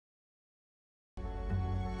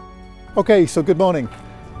Okay, so good morning.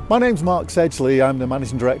 My name's Mark Sedgley. I'm the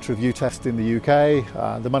Managing Director of UTEST in the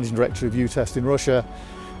UK, the Managing Director of UTEST in Russia,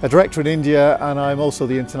 a Director in India, and I'm also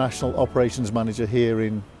the International Operations Manager here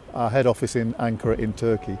in our head office in Ankara in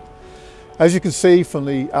Turkey. As you can see from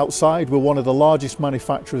the outside, we're one of the largest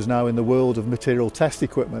manufacturers now in the world of material test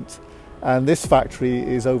equipment, and this factory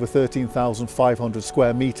is over 13,500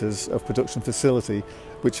 square metres of production facility,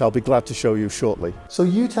 which I'll be glad to show you shortly. So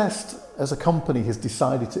UTEST as a company has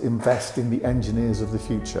decided to invest in the engineers of the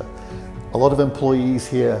future. A lot of employees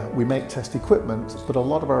here, we make test equipment, but a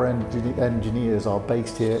lot of our engineers are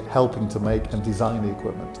based here helping to make and design the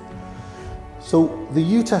equipment. So the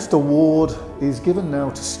UTEST award is given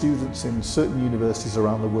now to students in certain universities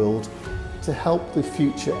around the world to help the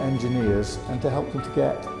future engineers and to help them to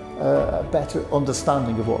get a better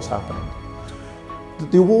understanding of what's happening.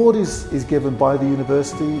 The award is given by the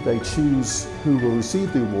university. They choose who will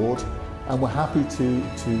receive the award, and we're happy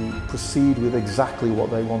to proceed with exactly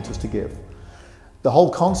what they want us to give. The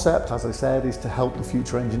whole concept, as I said, is to help the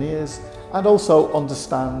future engineers and also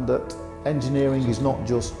understand that engineering is not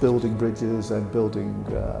just building bridges and building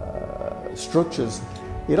structures.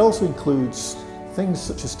 It also includes things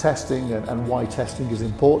such as testing and why testing is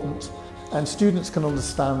important, and students can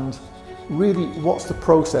understand really what's the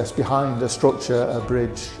process behind a structure, a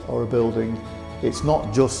bridge or a building. It's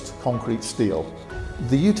not just concrete steel.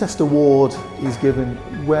 The UTEST award is given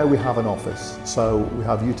where we have an office. So we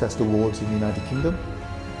have UTEST awards in the United Kingdom.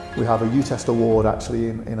 We have a UTEST award actually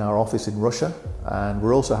in our office in Russia, and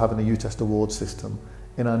we're also having a UTEST award system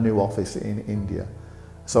in our new office in India.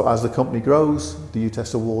 So as the company grows, the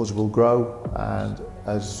UTEST awards will grow, and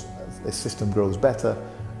as the system grows better,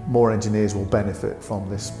 more engineers will benefit from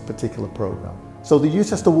this particular program. So the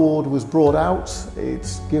UTEST award was brought out,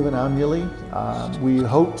 it's given annually. We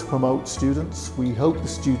hope to promote students, we hope the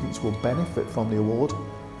students will benefit from the award,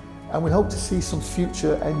 and we hope to see some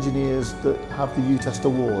future engineers that have the UTEST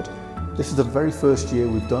award. This is the very first year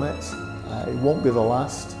we've done it, it won't be the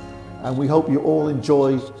last, and we hope you all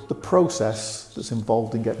enjoy the process that's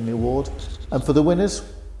involved in getting the award. And for the winners,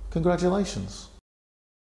 congratulations.